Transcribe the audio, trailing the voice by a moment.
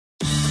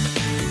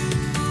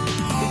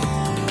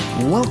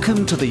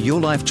Welcome to the Your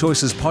Life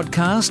Choices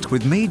podcast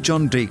with me,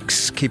 John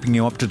Deeks, keeping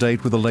you up to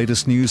date with the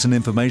latest news and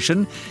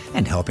information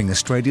and helping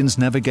Australians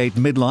navigate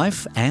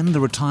midlife and the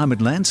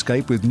retirement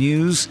landscape with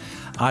news,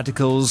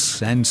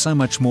 articles and so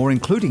much more,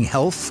 including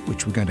health,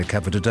 which we're going to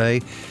cover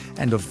today,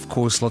 and of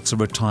course lots of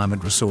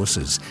retirement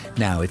resources.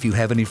 Now, if you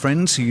have any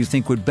friends who you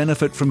think would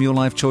benefit from Your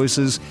Life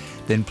Choices,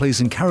 then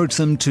please encourage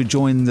them to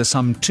join the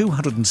some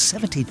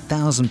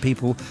 270,000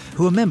 people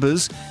who are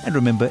members. And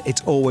remember,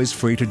 it's always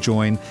free to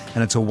join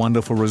and it's a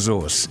wonderful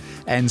resource.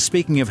 And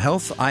speaking of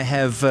health, I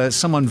have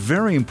someone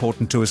very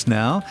important to us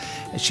now.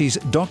 She's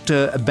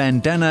Dr.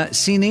 Bandana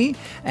Sini,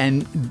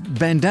 and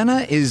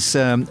Bandana is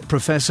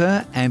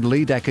Professor and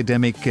Lead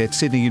Academic at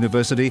Sydney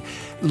University,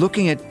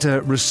 looking at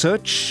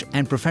research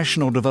and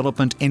professional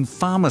development in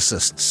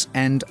pharmacists.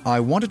 And I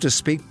wanted to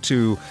speak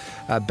to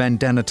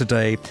Bandana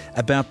today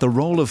about the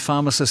role of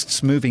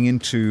pharmacists moving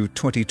into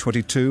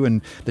 2022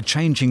 and the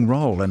changing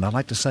role. And I'd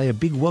like to say a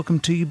big welcome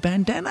to you,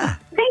 Bandana.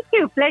 Thank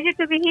you. Pleasure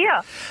to be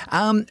here.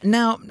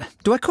 Now,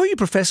 do I call you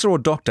Professor or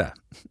Doctor?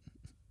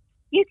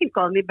 You can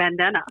call me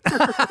Bandana.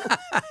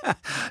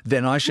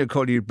 Then I shall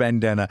call you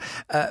Bandana.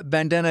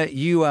 Bandana,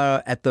 you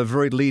are at the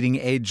very leading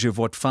edge of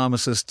what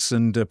pharmacists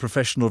and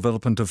professional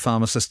development of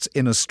pharmacists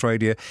in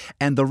Australia,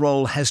 and the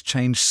role has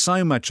changed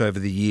so much over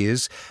the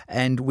years,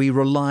 and we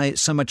rely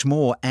so much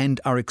more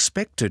and are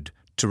expected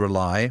to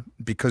rely,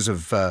 because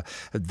of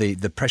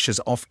the pressures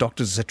off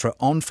doctors, etc.,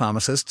 on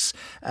pharmacists,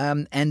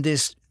 and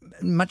there's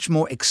much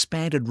more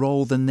expanded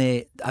role than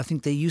I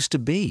think there used to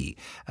be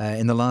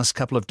in the last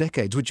couple of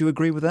decades. Would you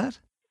agree with that?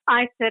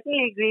 I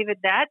certainly agree with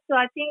that. So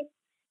I think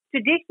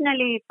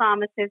traditionally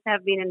pharmacists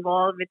have been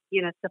involved with,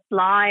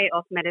 supply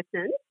of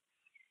medicines.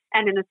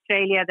 And in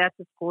Australia, that's,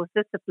 of course,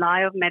 the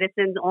supply of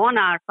medicines on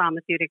our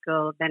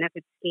pharmaceutical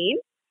benefit scheme.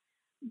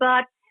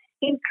 But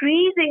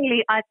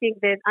increasingly, I think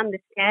there's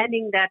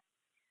understanding that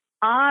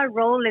our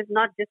role is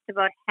not just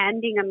about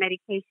handing a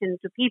medication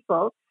to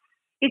people.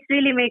 It's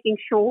really making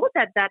sure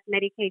that that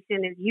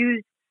medication is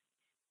used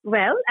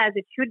well, as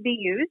it should be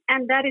used,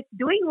 and that it's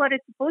doing what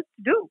it's supposed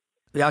to do.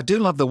 Yeah, I do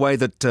love the way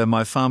that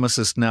my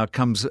pharmacist now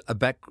comes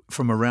back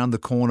from around the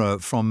corner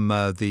from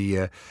where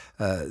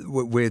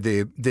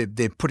they're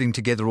putting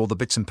together all the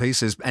bits and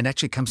pieces, and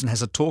actually comes and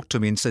has a talk to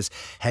me and says,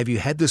 "Have you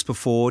had this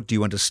before? Do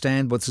you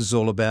understand what this is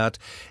all about?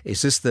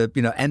 Is this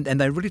and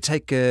they really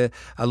take a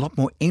lot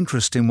more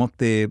interest in what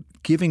they're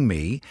giving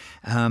me,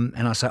 and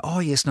I say, "Oh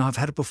yes, no, I've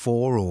had it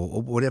before,"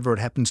 or whatever it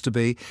happens to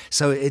be.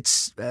 So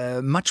it's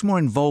much more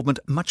involvement,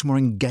 much more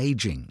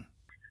engaging.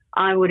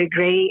 I would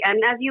agree.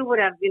 And as you would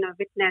have,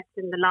 witnessed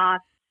in the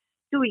last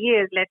 2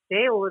 years, let's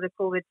say, over the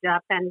COVID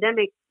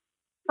pandemic,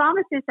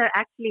 pharmacists are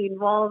actually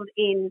involved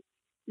in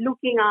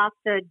looking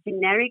after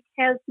generic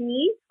health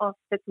needs of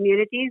the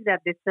communities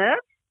that they serve.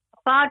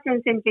 Apart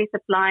from simply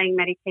supplying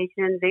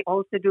medications, they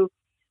also do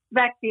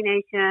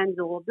vaccinations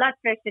or blood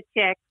pressure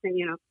checks and,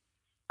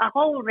 a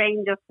whole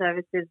range of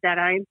services that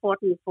are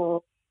important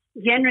for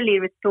generally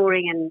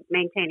restoring and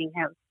maintaining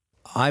health.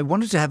 I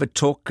wanted to have a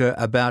talk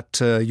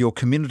about your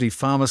community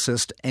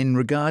pharmacist in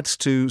regards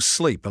to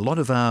sleep. A lot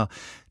of our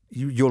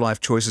Your Life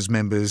Choices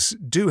members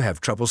do have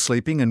trouble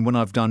sleeping, and when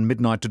I've done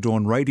Midnight to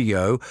Dawn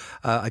radio,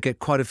 I get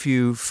quite a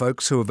few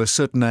folks who are of a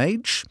certain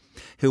age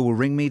who will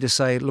ring me to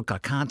say, "Look, I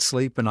can't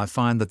sleep," and I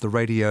find that the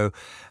radio,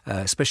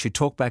 especially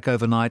talkback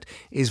overnight,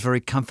 is very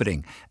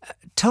comforting.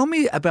 Tell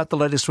me about the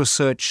latest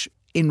research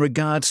in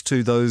regards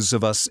to those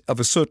of us of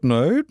a certain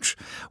age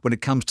when it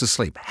comes to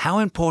sleep. How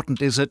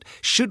important is it?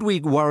 Should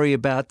we worry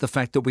about the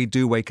fact that we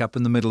do wake up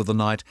in the middle of the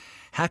night?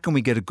 How can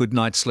we get a good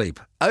night's sleep?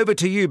 Over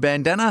to you,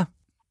 Bandana.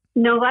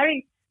 No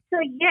worries. So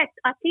yes,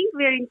 I think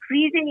we're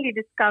increasingly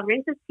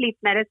discovering that sleep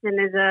medicine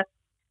is a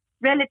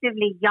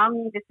relatively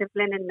young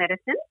discipline in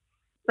medicine,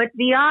 but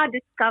we are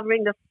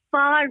discovering the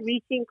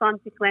far-reaching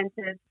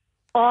consequences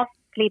of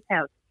sleep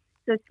health.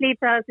 So sleep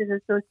health is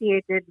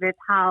associated with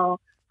how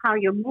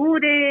your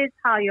mood is,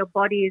 how your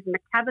body is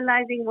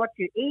metabolizing what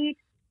you eat,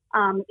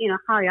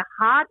 how your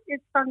heart is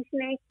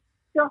functioning.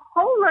 So a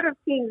whole lot of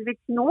things which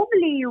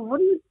normally you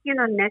wouldn't,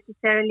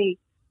 necessarily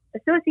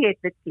associate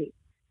with sleep.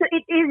 So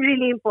it is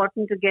really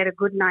important to get a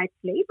good night's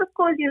sleep. Of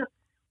course,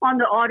 on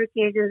the odd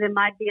occasions, there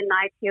might be a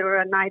night here or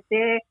a night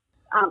there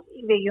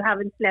where you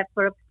haven't slept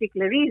for a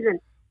particular reason.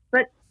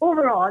 But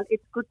overall,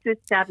 it's good to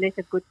establish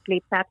a good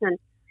sleep pattern.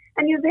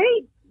 And you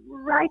very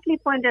rightly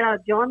pointed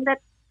out, John, that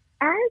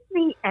as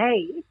we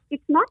age,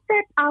 it's not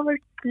that our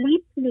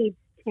sleep needs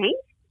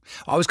change.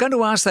 I was going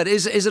to ask that.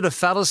 Is it a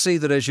fallacy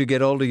that as you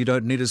get older, you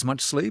don't need as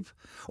much sleep?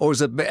 Or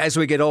is it as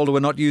we get older, we're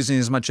not using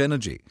as much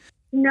energy?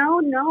 No,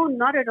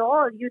 not at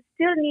all. You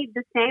still need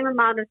the same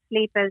amount of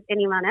sleep as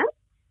anyone else.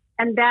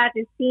 And that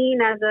is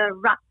seen as a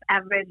rough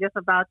average of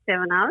about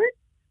 7 hours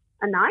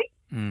a night.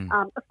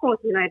 Of course,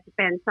 it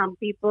depends. Some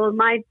people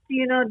might,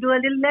 do a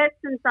little less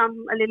and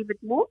some a little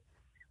bit more.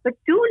 But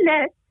too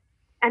less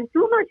and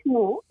too much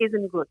more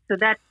isn't good. So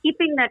that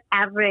keeping that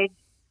average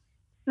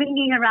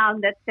swinging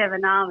around that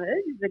 7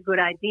 hours is a good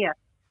idea.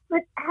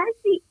 But as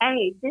we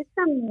age, there's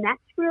some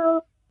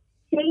natural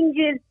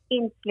changes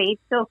in sleep.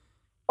 So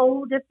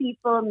older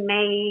people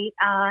may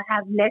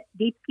have less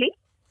deep sleep.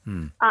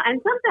 And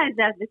sometimes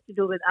that's just to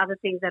do with other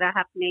things that are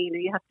happening. You know,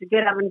 you have to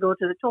get up and go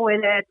to the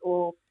toilet,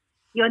 or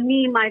your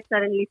knee might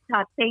suddenly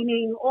start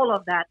paining, all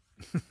of that.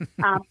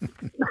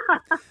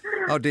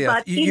 Oh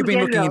dear, you've been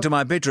looking into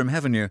my bedroom,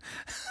 haven't you?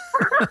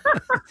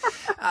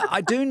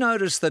 I do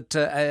notice that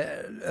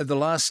the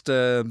last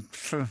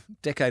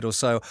decade or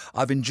so,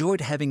 I've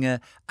enjoyed having a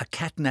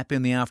cat nap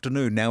in the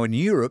afternoon. Now in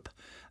Europe,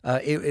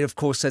 of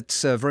course,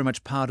 that's very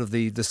much part of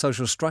the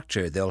social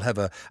structure. They'll have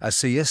a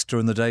siesta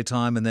in the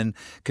daytime and then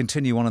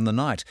continue on in the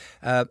night.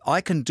 I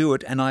can do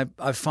it, and I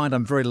find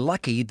I'm very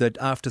lucky that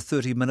after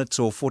 30 minutes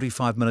or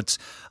 45 minutes,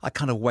 I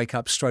kind of wake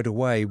up straight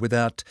away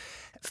without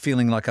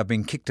feeling like I've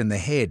been kicked in the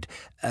head.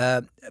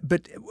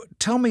 But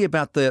tell me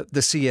about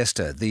the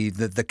siesta,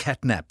 the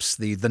cat naps,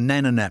 the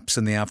nano naps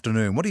in the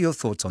afternoon. What are your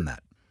thoughts on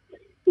that?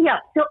 Yeah,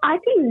 so I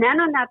think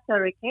nano naps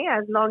are okay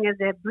as long as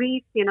they're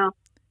brief,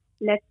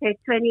 let's say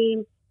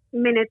 20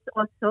 minutes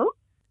or so.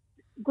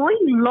 Going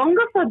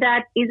longer for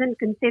that isn't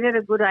considered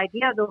a good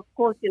idea, though, of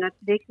course,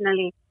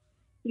 traditionally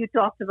you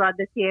talked about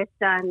the siesta,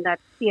 and that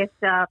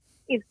siesta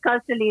is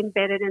culturally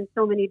embedded in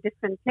so many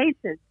different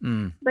places.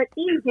 But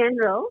in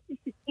general, you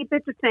should keep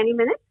it to 20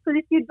 minutes, because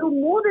if you do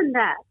more than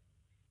that,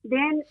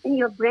 then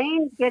your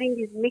brain's getting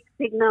these mixed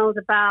signals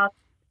about,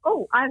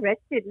 oh, I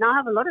rested, now I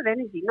have a lot of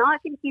energy, now I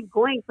can keep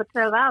going for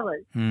 12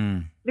 hours,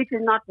 which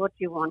is not what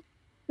you want.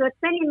 So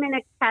a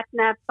 20-minute cat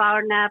nap,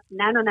 power nap,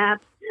 nano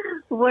nap,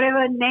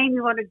 whatever name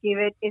you want to give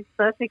it, is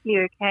perfectly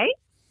okay.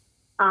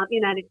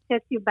 And it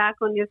sets you back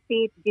on your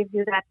feet, gives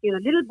you that,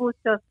 little boost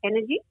of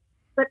energy.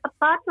 But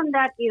apart from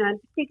that, and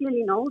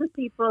particularly in older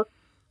people,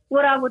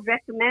 what I would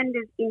recommend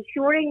is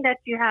ensuring that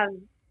you have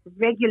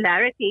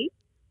regularity.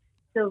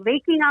 So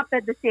waking up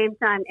at the same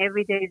time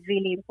every day is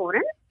really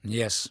important.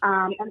 Yes.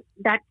 And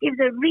that gives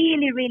a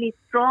really, really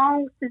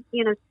strong,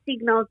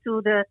 signal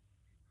to the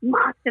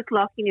master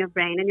clock in your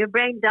brain. And your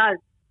brain does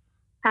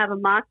have a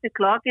master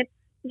clock. And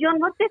John,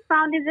 what they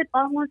found is that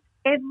almost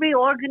every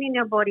organ in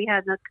your body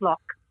has a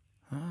clock.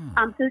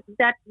 So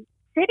that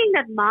setting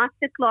that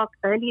master clock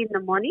early in the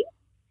morning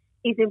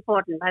is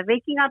important, by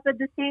waking up at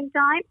the same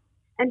time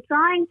and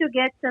trying to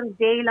get some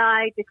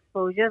daylight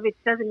exposure, which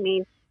doesn't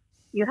mean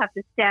you have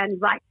to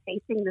stand right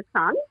facing the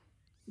sun,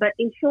 but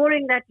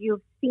ensuring that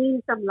you've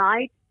seen some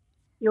light,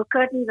 your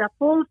curtains are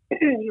pulled,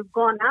 you've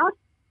gone out.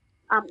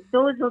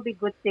 Those will be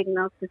good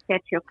signals to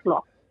set your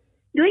clock.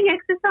 Doing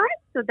exercise,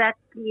 so that,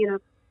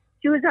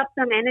 chews up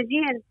some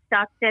energy and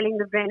starts telling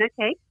the brain,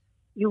 okay,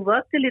 you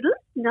worked a little,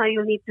 now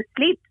you need to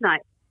sleep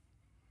tonight.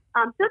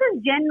 So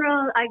the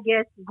general, I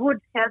guess, good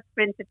health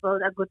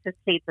principles are good to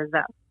sleep as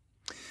well.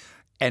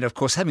 And, of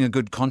course, having a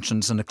good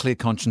conscience and a clear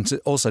conscience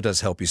also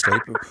does help you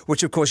sleep,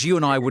 which, of course, you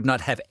and I would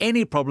not have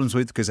any problems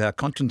with because our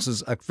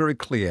consciences are very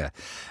clear.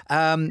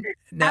 Now,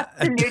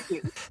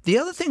 absolutely. The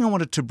other thing I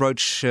wanted to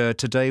broach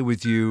today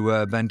with you,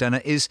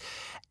 Vandana, is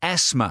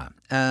asthma.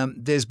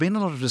 There's been a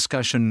lot of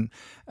discussion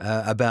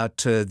about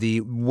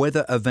the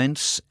weather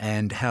events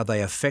and how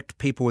they affect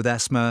people with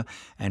asthma,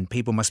 and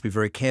people must be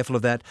very careful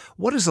of that.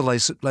 What is the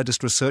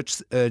latest research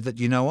that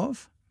you know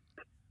of?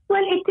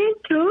 Well, it is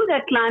true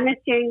that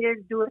climate changes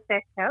do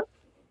affect health.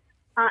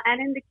 And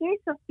in the case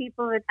of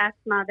people with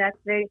asthma, that's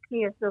very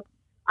clear. So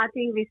I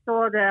think we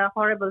saw the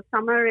horrible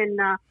summer in,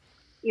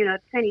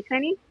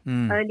 2020,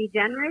 early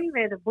January,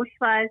 where the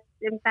bushfires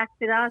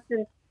impacted us.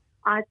 And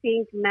I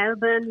think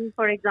Melbourne,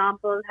 for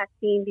example, has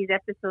seen these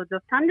episodes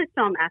of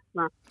thunderstorm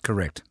asthma.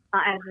 Correct.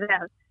 As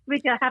well,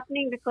 which are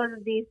happening because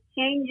of these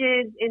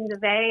changes in the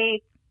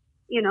way,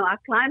 our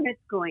climate's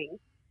going.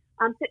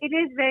 So it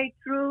is very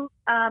true.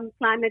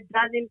 Climate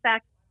does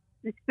impact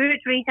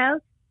respiratory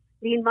health,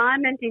 the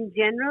environment in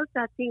general.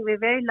 So I think we're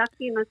very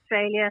lucky in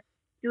Australia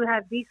to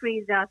have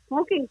decreased our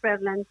smoking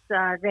prevalence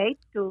rate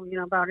to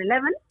about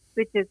 11,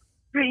 which is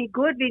pretty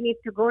good. We need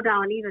to go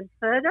down even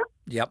further.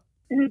 Yep.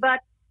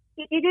 But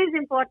it is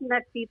important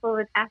that people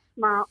with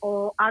asthma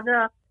or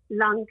other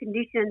lung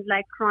conditions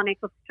like chronic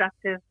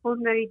obstructive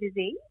pulmonary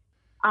disease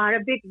are a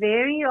bit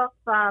wary of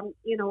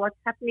what's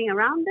happening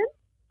around them.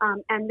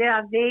 And there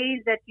are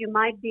ways that you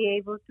might be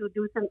able to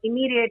do some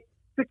immediate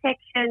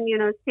protection,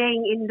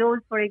 staying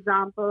indoors, for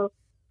example,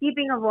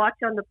 keeping a watch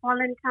on the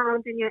pollen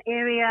count in your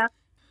area,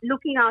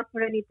 looking out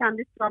for any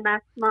thunderstorm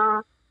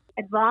asthma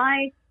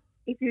advice.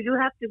 If you do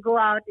have to go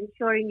out,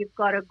 ensuring you've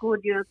got a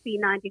good,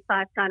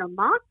 P95 kind of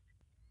mask.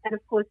 And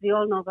of course, we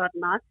all know about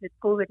masks with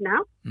COVID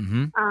now.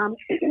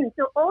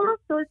 So all of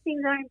those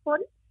things are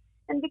important.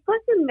 And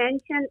because you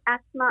mentioned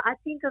asthma, I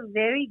think a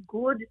very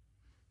good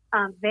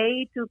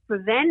way to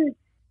prevent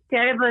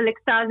terrible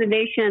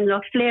exacerbations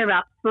or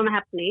flare-ups from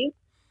happening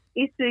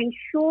is to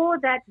ensure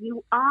that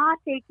you are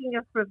taking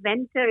a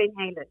preventer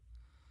inhaler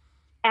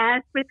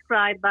as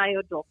prescribed by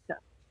your doctor.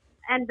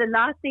 And the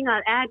last thing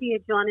I'll add here,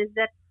 John, is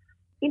that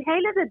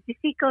inhalers are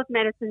difficult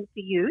medicines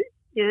to use.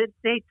 It's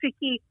very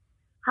tricky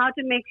how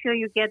to make sure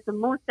you get the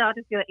most out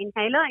of your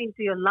inhaler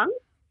into your lungs.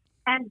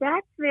 And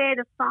that's where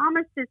the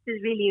pharmacist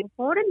is really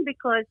important,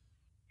 because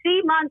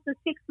 3 months or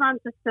 6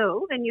 months or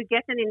so, when you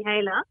get an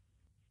inhaler,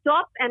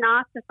 stop and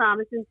ask the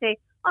pharmacist and say,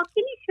 oh,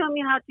 can you show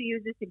me how to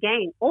use this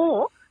again?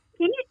 Or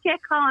can you check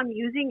how I'm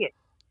using it?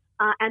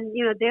 And,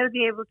 they'll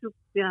be able to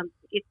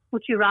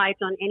put you right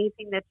on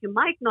anything that you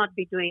might not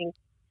be doing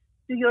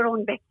to your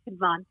own best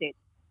advantage.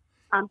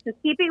 So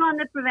keeping on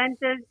the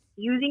preventers,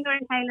 using your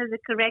inhaler the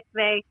correct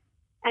way,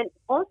 and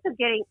also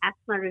getting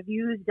asthma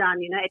reviews done,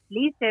 at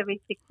least every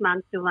 6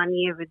 months to 1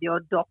 year with your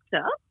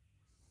doctor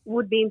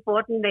would be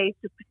important ways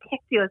to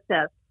protect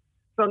yourself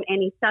from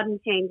any sudden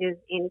changes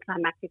in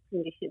climatic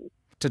conditions.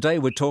 Today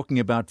we're talking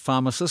about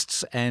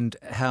pharmacists and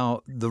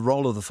how the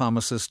role of the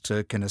pharmacist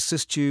can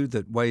assist you,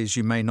 that ways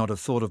you may not have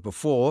thought of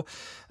before.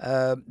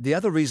 The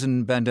other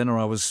reason, Bandana,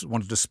 I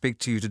wanted to speak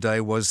to you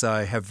today was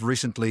I have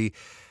recently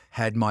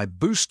had my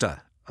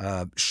booster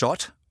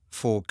shot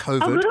for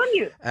COVID. Oh, good on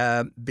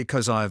you.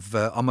 Because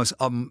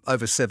I'm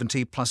over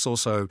 70, plus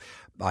also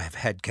I have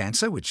had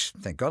cancer, which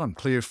thank God I'm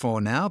clear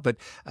for now. But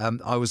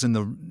I was in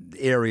the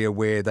area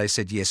where they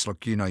said, yes,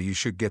 look, you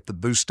should get the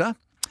booster.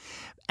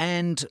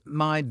 And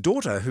my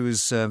daughter, who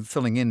is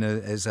filling in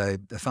as a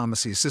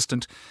pharmacy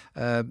assistant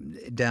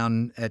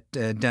down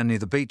near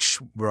the beach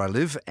where I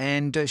live,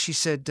 and she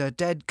said,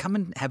 "Dad, come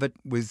and have it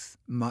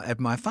at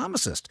my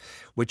pharmacist,"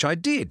 which I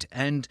did,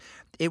 and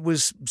it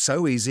was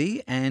so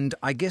easy. And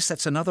I guess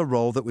that's another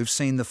role that we've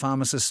seen the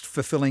pharmacist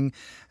fulfilling,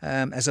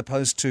 as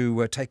opposed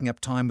to taking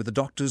up time with the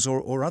doctors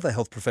or other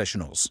health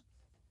professionals.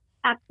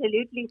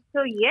 Absolutely.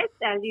 So yes,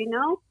 as you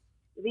know,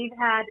 we've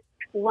had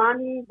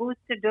one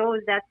booster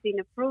dose that's been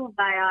approved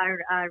by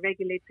our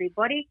regulatory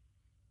body.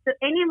 So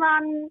in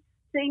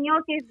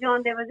your case,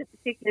 John, there was a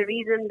particular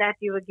reason that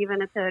you were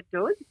given a third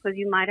dose because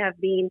you might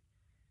have been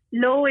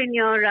low in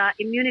your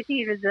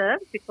immunity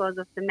reserve because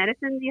of the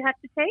medicines you had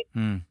to take.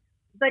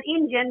 But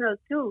in general,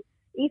 too,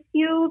 if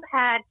you've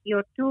had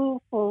your 2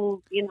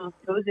 full,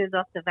 doses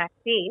of the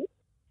vaccine,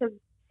 so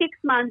 6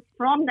 months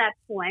from that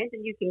point,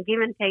 and you can give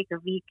and take a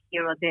week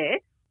here or there,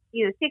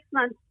 6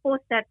 months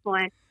post that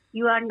point,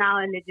 you are now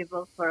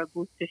eligible for a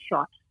booster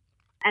shot.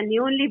 And the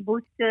only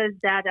boosters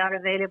that are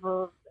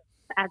available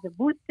as a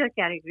booster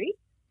category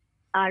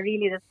are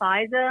really the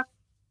Pfizer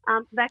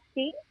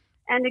vaccine.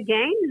 And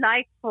again,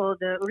 like for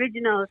the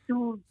original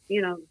 2,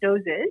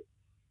 doses,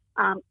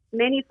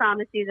 many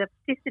pharmacies are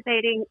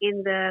participating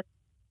in the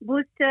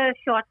booster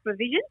shot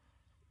provision.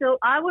 So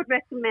I would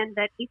recommend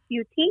that if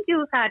you think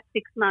you've had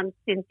 6 months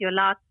since your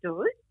last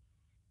dose,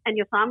 and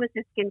your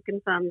pharmacist can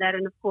confirm that,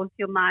 and of course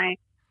your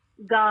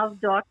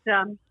MyGov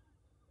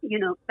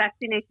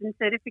vaccination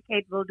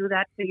certificate will do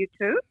that for you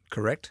too.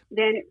 Correct.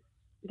 Then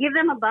give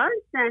them a buzz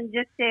and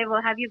just say,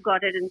 well, have you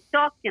got it in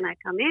stock? Can I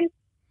come in,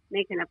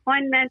 make an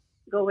appointment,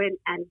 go in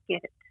and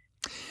get it?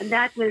 And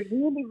that will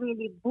really,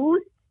 really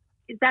boost,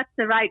 if that's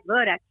the right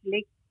word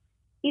actually,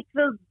 it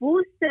will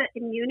boost the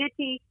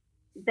immunity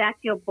that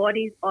your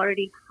body is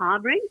already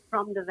harboring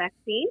from the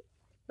vaccine,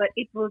 but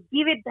it will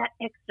give it that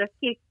extra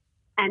kick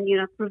and,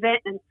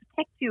 prevent and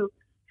protect you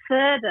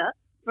further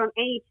from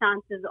any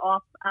chances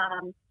of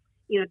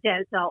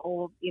Delta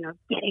or,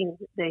 getting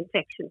the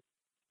infection.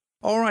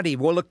 Alrighty.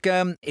 Well, look,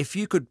 if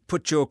you could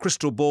put your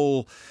crystal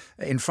ball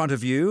in front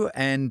of you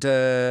and,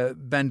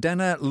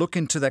 Bandana, look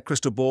into that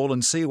crystal ball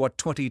and see what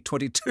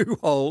 2022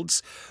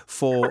 holds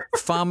for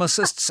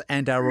pharmacists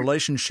and our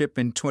relationship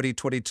in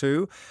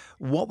 2022,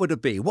 what would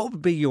it be? What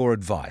would be your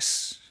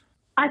advice?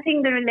 I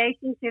think the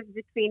relationship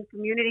between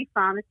community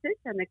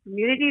pharmacists and the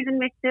communities in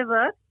which they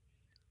work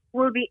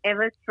will be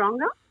ever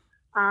stronger.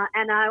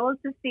 And I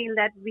also feel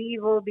that we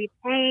will be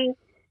playing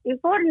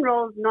important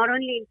roles not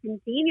only in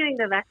continuing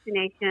the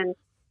vaccination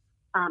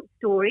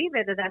story,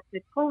 whether that's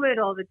with COVID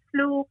or with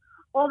flu,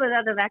 or with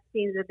other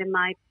vaccines that they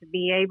might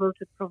be able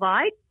to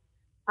provide,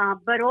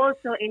 but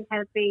also in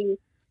helping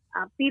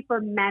people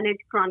manage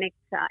chronic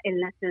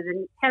illnesses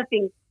and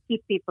helping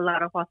keep people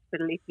out of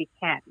hospital if we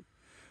can.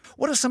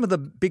 What are some of the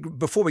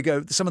before we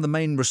go, some of the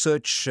main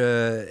research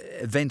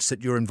events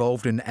that you're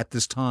involved in at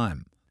this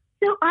time?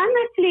 So I'm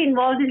actually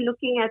involved in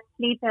looking at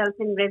sleep health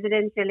in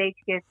residential aged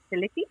care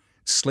facilities.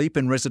 Sleep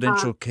in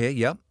residential care,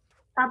 yeah.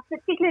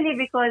 Particularly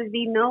because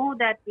we know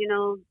that,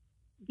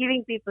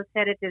 giving people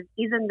sedatives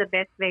isn't the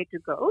best way to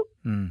go.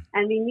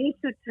 And we need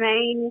to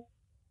train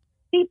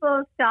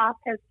people, staff,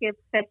 healthcare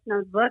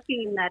professionals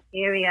working in that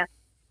area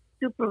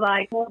to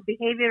provide more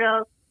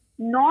behavioral,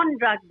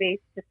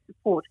 non-drug-based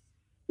support.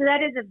 So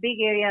that is a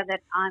big area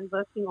that I'm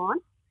working on.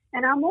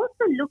 And I'm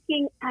also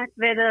looking at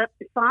whether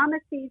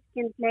pharmacies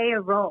can play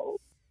a role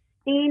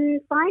in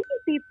finding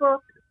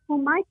people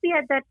who might be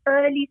at that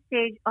early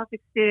stage of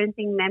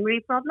experiencing memory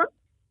problems.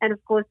 And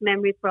of course,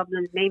 memory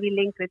problems may be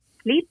linked with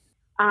sleep,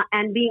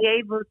 and being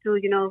able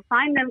to,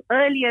 find them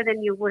earlier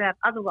than you would have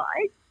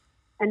otherwise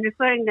and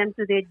referring them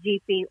to their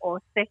GP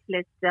or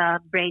specialist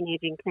brain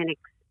aging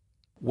clinics.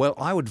 Well,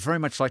 I would very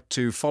much like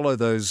to follow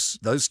those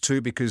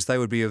two because they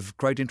would be of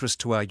great interest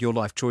to our Your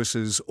Life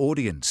Choices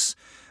audience,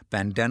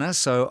 Bandana.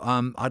 So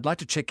I'd like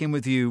to check in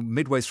with you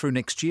midway through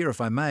next year, if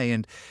I may,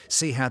 and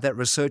see how that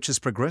research is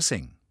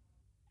progressing.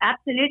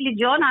 Absolutely,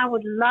 John. I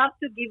would love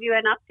to give you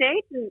an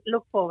update and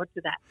look forward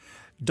to that.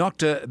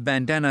 Dr.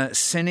 Bandana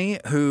Seni,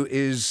 who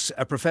is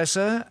a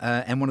professor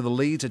and one of the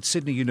leads at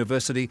Sydney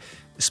University,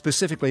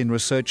 specifically in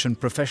research and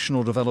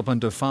professional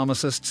development of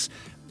pharmacists.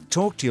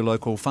 Talk to your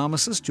local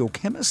pharmacist, your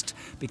chemist,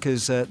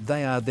 because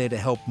they are there to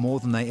help more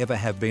than they ever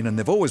have been, and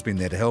they've always been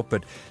there to help,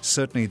 but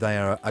certainly they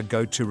are a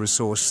go-to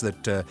resource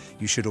that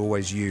you should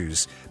always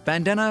use.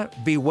 Bandana,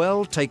 be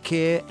well, take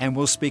care, and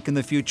we'll speak in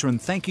the future,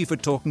 and thank you for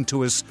talking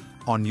to us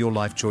on Your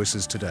Life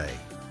Choices today.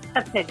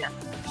 A pleasure.